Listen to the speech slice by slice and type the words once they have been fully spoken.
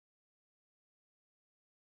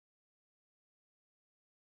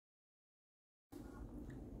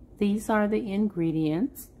These are the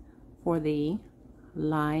ingredients for the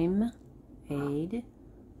Limeade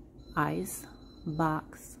ice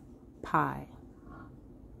box pie.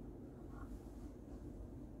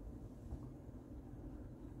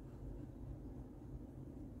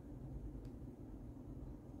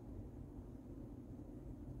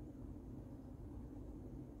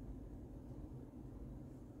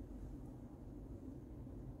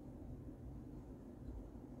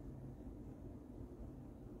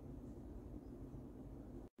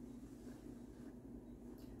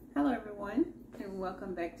 Hello everyone, and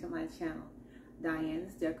welcome back to my channel,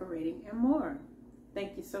 Diane's Decorating and More.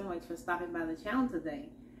 Thank you so much for stopping by the channel today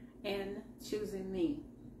and choosing me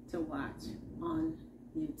to watch on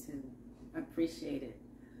YouTube. I appreciate it.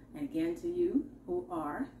 And again, to you who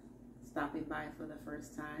are stopping by for the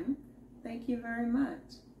first time, thank you very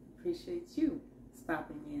much. Appreciate you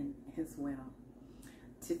stopping in as well.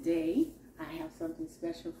 Today, I have something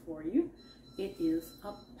special for you. It is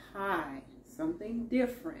a pie. Something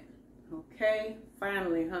different. Okay,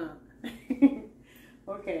 finally, huh?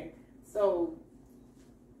 Okay, so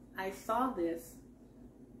I saw this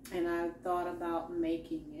and I thought about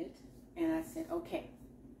making it, and I said, okay,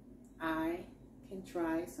 I can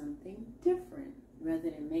try something different. Rather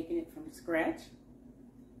than making it from scratch,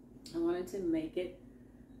 I wanted to make it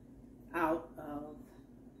out of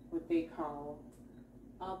what they call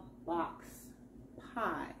a box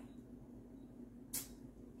pie.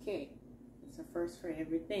 Okay. It's a first for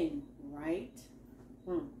everything, right?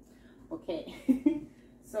 Okay.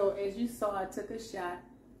 So as you saw, I took a shot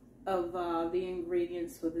of the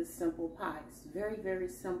ingredients for this simple pie. It's very, very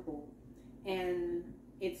simple, and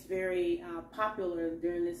it's very popular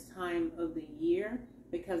during this time of the year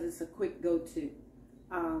because it's a quick go-to.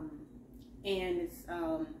 And it's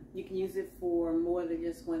you can use it for more than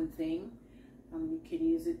just one thing. You can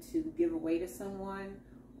use it to give away to someone,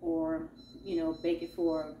 or bake it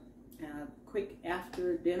for quick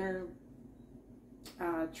after dinner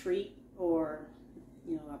treat, or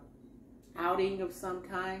a outing of some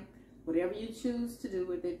kind. Whatever you choose to do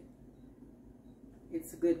with it,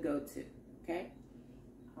 it's a good go-to. Okay,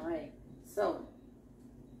 all right, so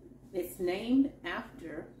it's named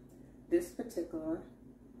after this particular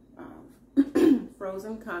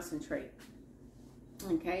frozen concentrate.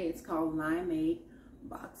 Okay, it's called Limeade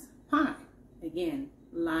box pie. Again,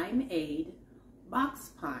 Limeade box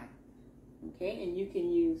pie. Okay, and you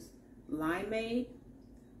can use limeade,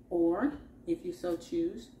 or if you so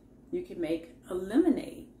choose, you can make a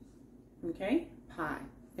lemonade, okay, pie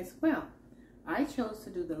as well. I chose to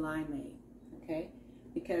do the limeade, okay,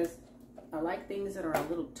 because I like things that are a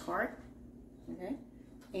little tart, okay,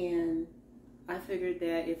 and I figured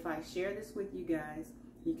that if I share this with you guys,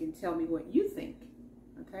 you can tell me what you think,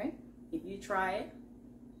 okay. If you try it,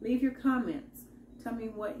 leave your comments. Tell me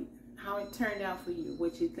how it turned out for you,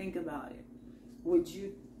 what you think about it. Would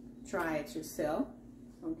you try it yourself?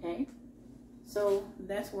 Okay, so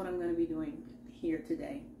that's what I'm going to be doing here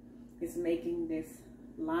today, is making this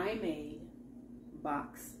limeade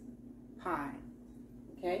box pie.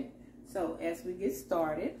 Okay, so as we get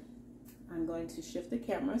started, I'm going to shift the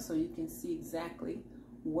camera so you can see exactly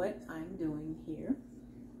what I'm doing here.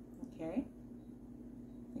 Okay,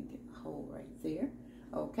 I think it hold right there.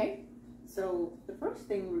 Okay, so the first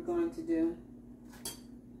thing we're going to do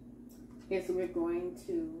is we're going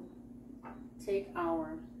to take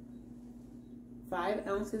our 5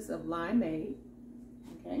 ounces of limeade,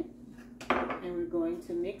 okay, and we're going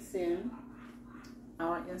to mix in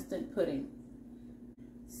our instant pudding.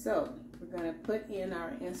 So we're going to put in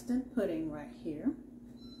our instant pudding right here.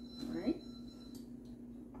 All right.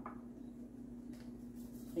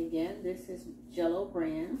 Again, this is Jello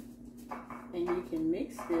brand, and you can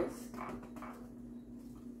mix this.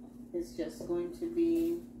 It's just going to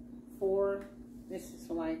be this is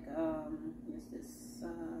like, what's this,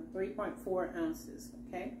 3.4 ounces,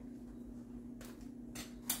 okay?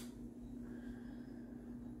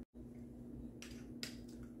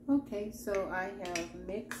 Okay, so I have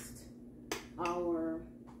mixed our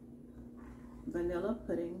vanilla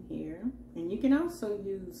pudding here, and you can also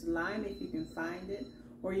use lime if you can find it,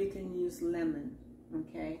 or you can use lemon,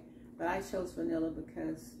 okay? But I chose vanilla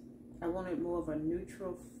because I wanted more of a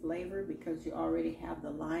neutral flavor, because you already have the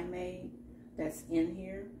limeade that's in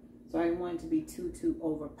here. So I didn't want it to be too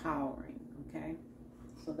overpowering, okay?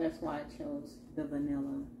 So that's why I chose the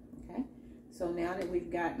vanilla, okay? So now that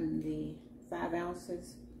we've gotten the 5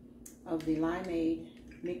 ounces of the limeade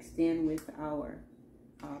mixed in with our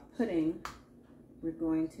pudding, we're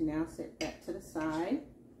going to now set that to the side,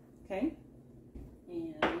 okay?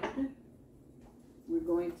 And we're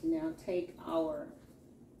going to now take our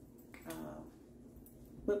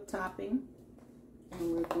whipped topping,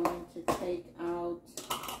 and we're going to take out,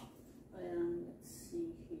 let's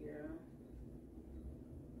see here,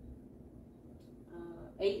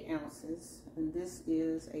 8 ounces, and this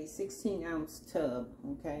is a 16-ounce tub,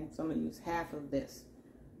 okay? So I'm going to use half of this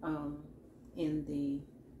in the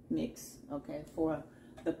mix, okay, for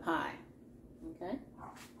the pie, okay?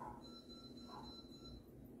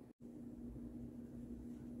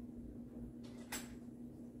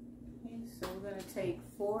 So we're going to take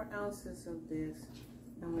 4 ounces of this,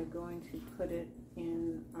 and we're going to put it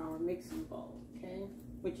in our mixing bowl, okay?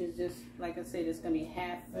 Which is just, like I said, it's going to be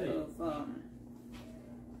half of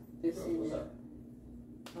this in there.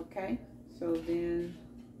 Okay? So then,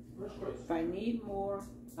 if I need more,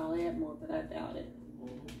 I'll add more, but I doubt it.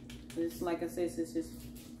 It's like I said, it's just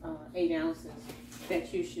 8 ounces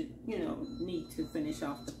that you should, you know, need to finish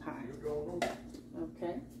off the pie.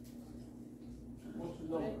 Okay?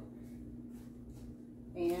 Right.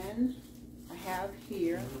 And I have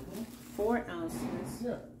here 4 ounces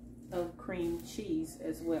of cream cheese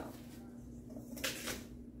as well. Okay,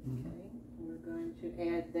 we're going to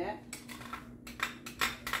add that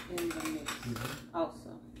in the mix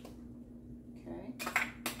also. Okay.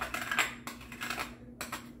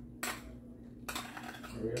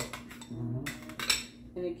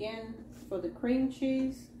 And again, for the cream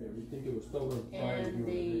cheese and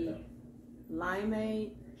the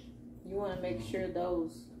limeade, you want to make sure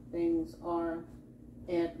those things are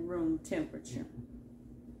at room temperature.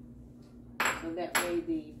 So that way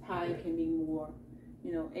the pie can be more,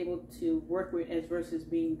 you know, able to work with as versus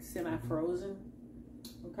being semi-frozen.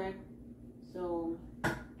 Okay? So,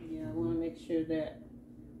 yeah, I want to make sure that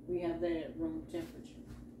we have that at room temperature.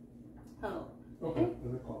 Oh, okay.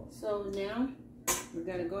 So now we're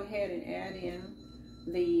going to go ahead and add in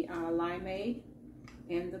the limeade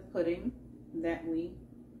and the pudding that we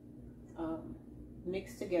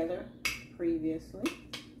mixed together previously. Okay,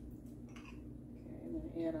 I'm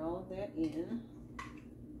going to add all of that in.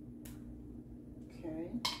 Okay.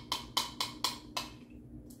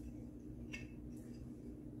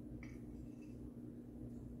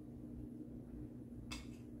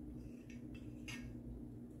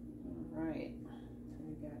 All right, so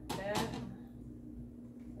we got that. Okay,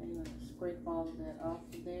 I'm going to scrape all of that off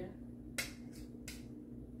of there.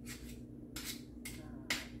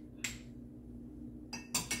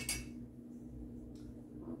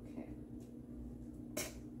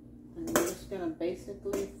 Gonna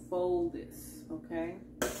basically fold this, okay?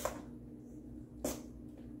 Just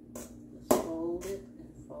fold it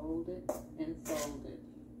and fold it and fold it,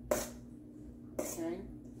 okay?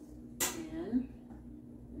 And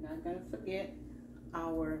we're not gonna forget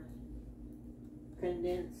our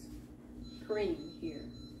condensed cream here,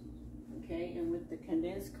 okay? And with the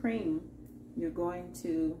condensed cream, you're going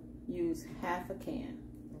to use half a can,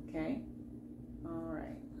 okay? All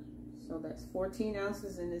right. So that's 14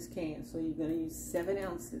 ounces in this can. So you're going to use 7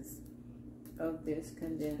 ounces of this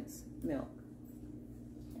condensed milk.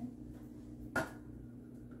 Okay. Right.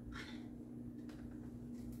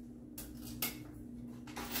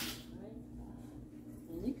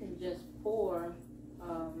 And you can just pour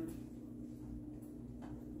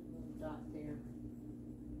dot there,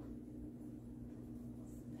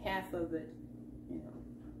 half of it, you know,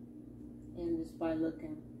 in just by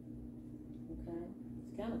looking. Okay.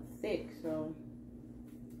 Kind of thick, so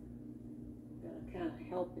I'm gonna kind of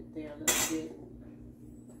help it there a little bit.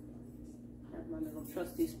 Have my little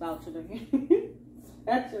trusty spatula here.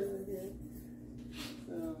 Spatula here.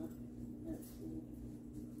 So let's see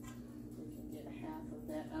if we can get half of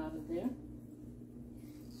that out of there.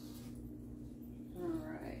 All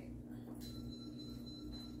right.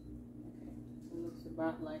 Okay, so it looks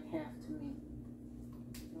about like half to me.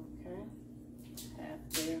 Okay, half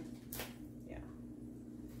there.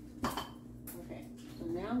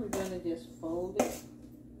 Now we're going to just fold it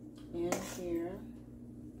in here.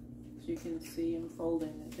 As you can see, I'm folding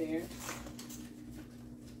it there.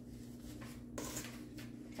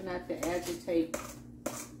 Try not to agitate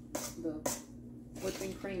the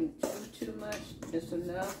whipping cream too much, just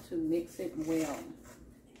enough to mix it well.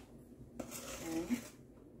 Okay.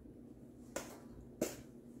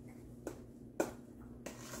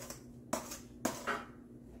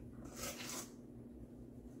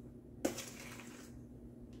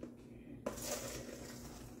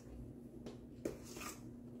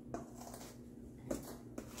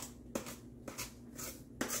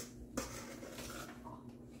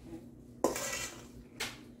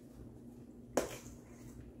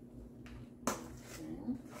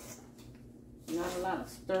 Not a lot of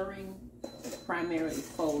stirring, primarily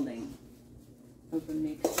folding of the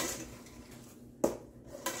mixture.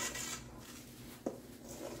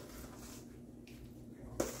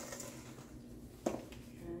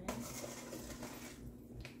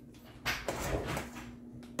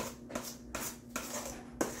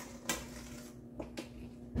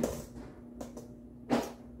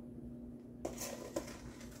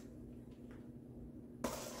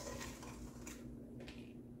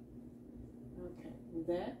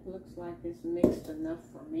 that looks like it's mixed enough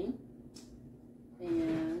for me.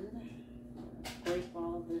 And scrape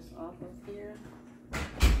all of this off of here.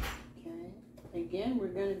 Okay. Again, we're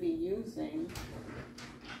going to be using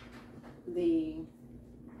the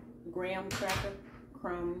graham cracker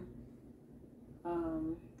crumb,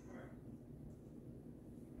 or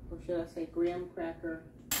should I say graham cracker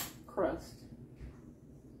crust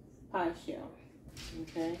pie shell.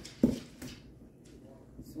 Okay.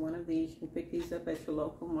 It's one of these. You can pick these up at your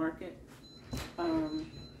local market. Okay.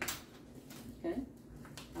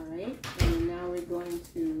 All right. And now we're going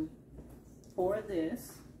to pour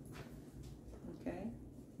this, okay,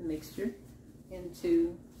 mixture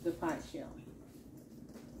into the pie shell.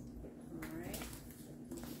 All right.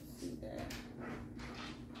 Let's see that.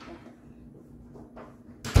 Okay.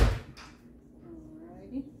 All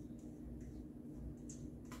righty.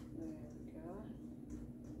 There we go.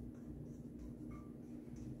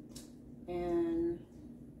 And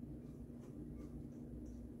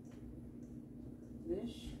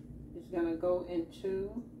this is going to go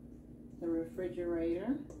into the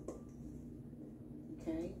refrigerator,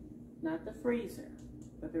 okay, not the freezer,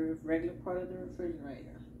 but the regular part of the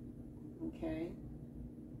refrigerator, okay,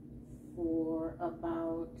 for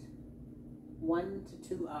about 1 to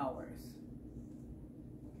 2 hours,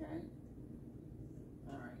 okay,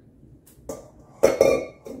 all right.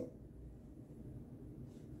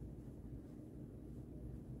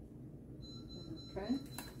 Okay.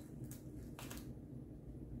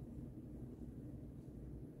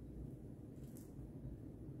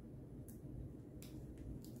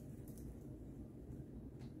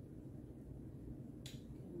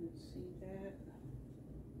 See that?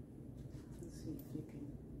 Let's see if you can.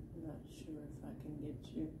 I'm not sure if I can get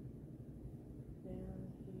you down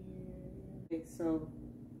here. Okay, so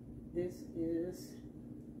this is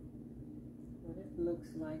what it looks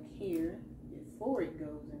like here before it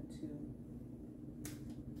goes into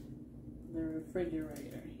the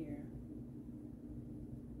refrigerator here.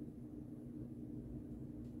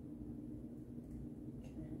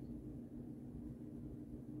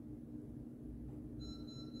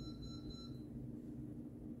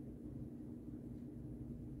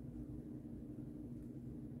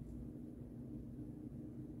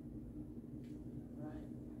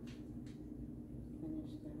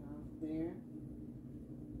 There.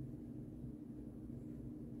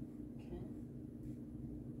 Okay.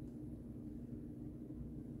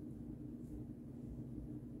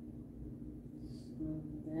 Smooth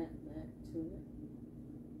that back to it.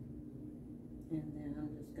 And then I'm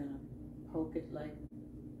just going to poke it like,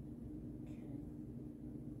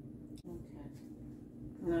 okay. Okay.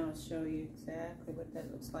 Now I'll show you exactly what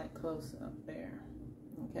that looks like close up there.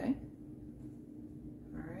 Okay.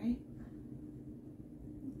 All right.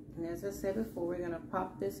 And as I said before, we're going to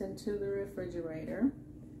pop this into the refrigerator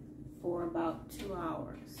for about 2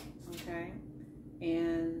 hours, okay?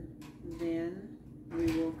 And then we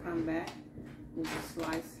will come back, we'll just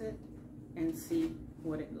slice it and see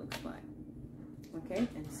what it looks like, okay?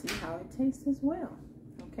 And see how it tastes as well,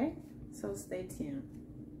 okay? So stay tuned.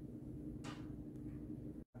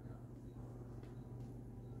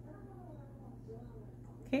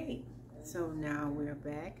 Okay. So now we're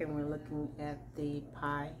back and we're looking at the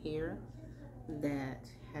pie here that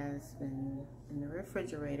has been in the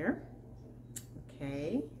refrigerator.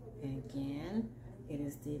 Okay, and again, it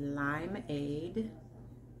is the Limeade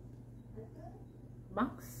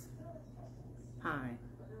box pie.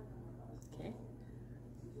 Okay,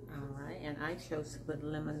 all right, and I chose to put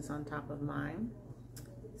lemons on top of mine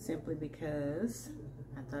simply because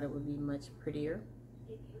I thought it would be much prettier.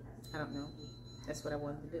 I don't know, that's what I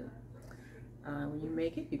wanted to do. When you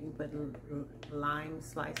make it, you can put lime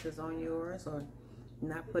slices on yours or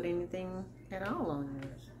not put anything at all on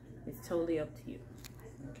yours. It's totally up to you,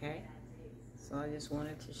 okay? So I just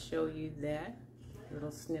wanted to show you that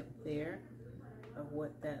little snip there of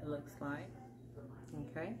what that looks like,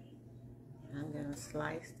 okay? I'm gonna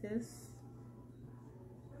slice this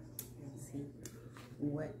and see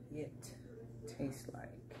what it tastes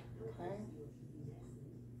like, okay?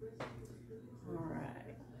 All right.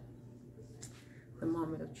 The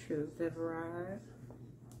moment of truth have arrived.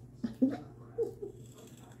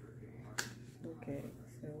 Okay,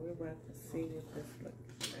 so we're about to see what this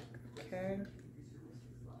looks like, okay?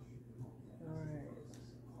 Alright,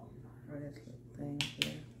 for this little thing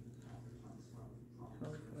here.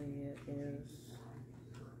 Hopefully it is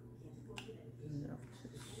enough to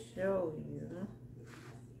show you.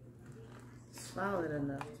 Solid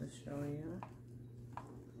enough to show you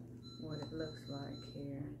what it looks like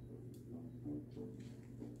here.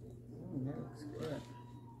 That looks good.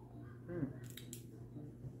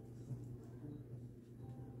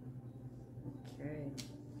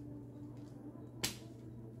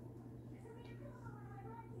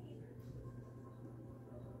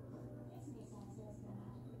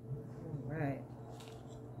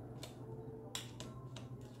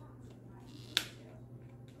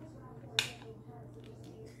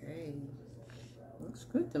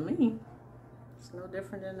 Looks good to me. It's no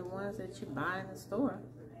different than the ones that you buy in the store.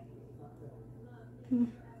 I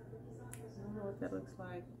don't know what that looks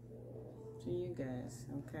like to you guys,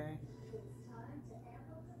 okay?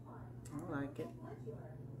 I like it.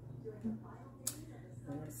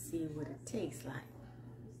 Let's see what it tastes like.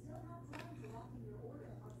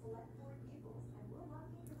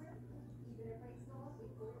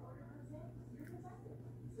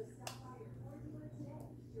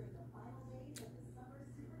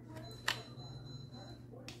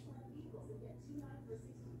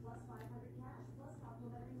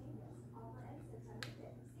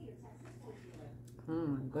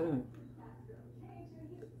 Good.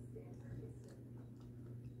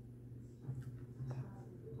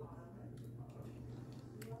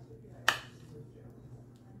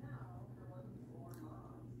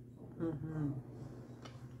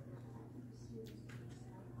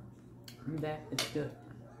 That is good.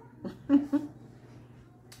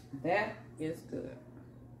 That is good.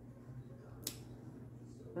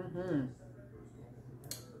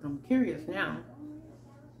 I'm curious now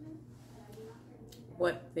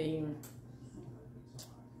what the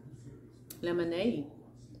lemonade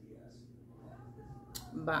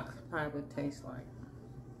box pie would taste like.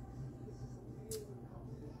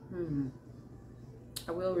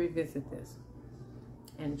 I will revisit this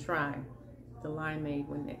and try the limeade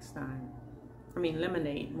one next time. I mean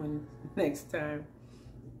lemonade one next time.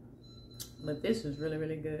 But this is really,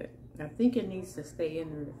 really good. I think it needs to stay in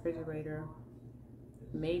the refrigerator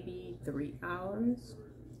maybe 3 hours.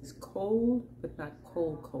 It's cold, but not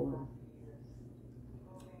cold.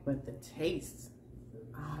 But the taste,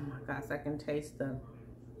 oh my gosh, I can taste the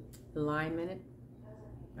lime in it.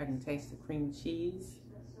 I can taste the cream cheese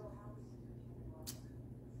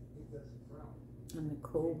and the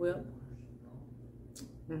Cool Whip.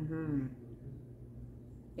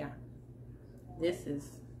 Yeah, this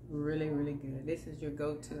is really, really good. This is your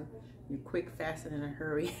go-to, your quick, fast, and in a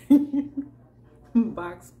hurry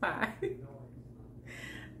box pie.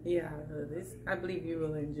 Yeah, this, I believe you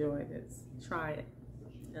will enjoy this. Try it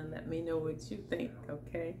and let me know what you think,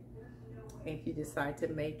 okay? If you decide to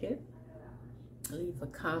make it, leave a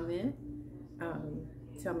comment.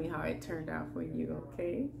 Tell me how it turned out for you,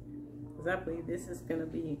 okay? Because I believe this is going to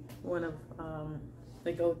be one of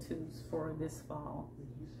the go-tos for this fall,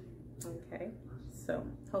 okay? So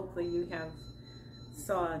hopefully you have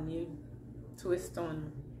saw a new twist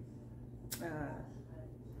on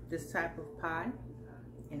this type of pie,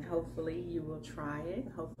 and hopefully you will try it.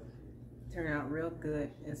 Hopefully it turn out real good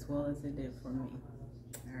as well as it did for me.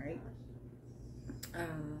 All right,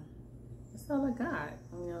 that's all I got.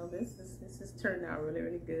 You know, this has turned out really,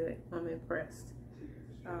 really good. I'm impressed.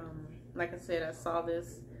 Like I said, I saw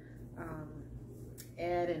this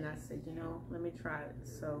ad and I said, you know, let me try it.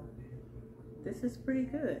 So this is pretty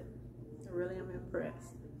good. I really am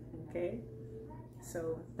impressed. Okay,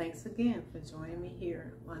 so thanks again for joining me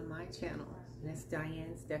here on my channel. That's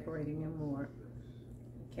Diane's Decorating and More.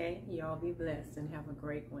 Okay, y'all be blessed and have a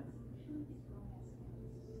great one.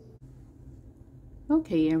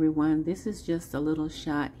 Okay, everyone, this is just a little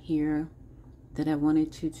shot here that I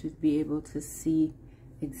wanted you to be able to see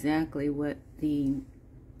exactly what the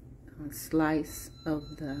slice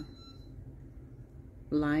of the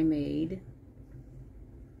limeade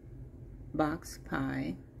box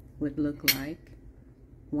pie would look like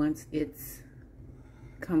once it's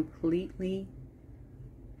completely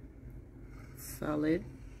solid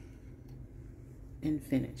and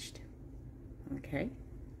finished. Okay,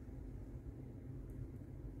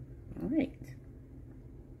 all right,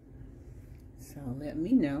 so let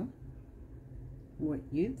me know what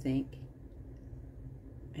you think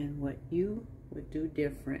and what you would do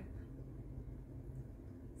different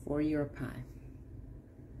for your pie.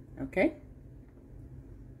 Okay,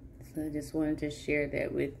 so I just wanted to share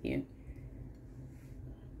that with you.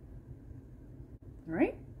 All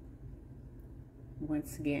right,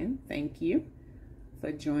 once again, thank you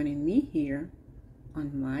for joining me here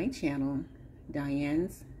on my channel,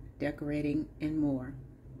 Diane's Decorating and More.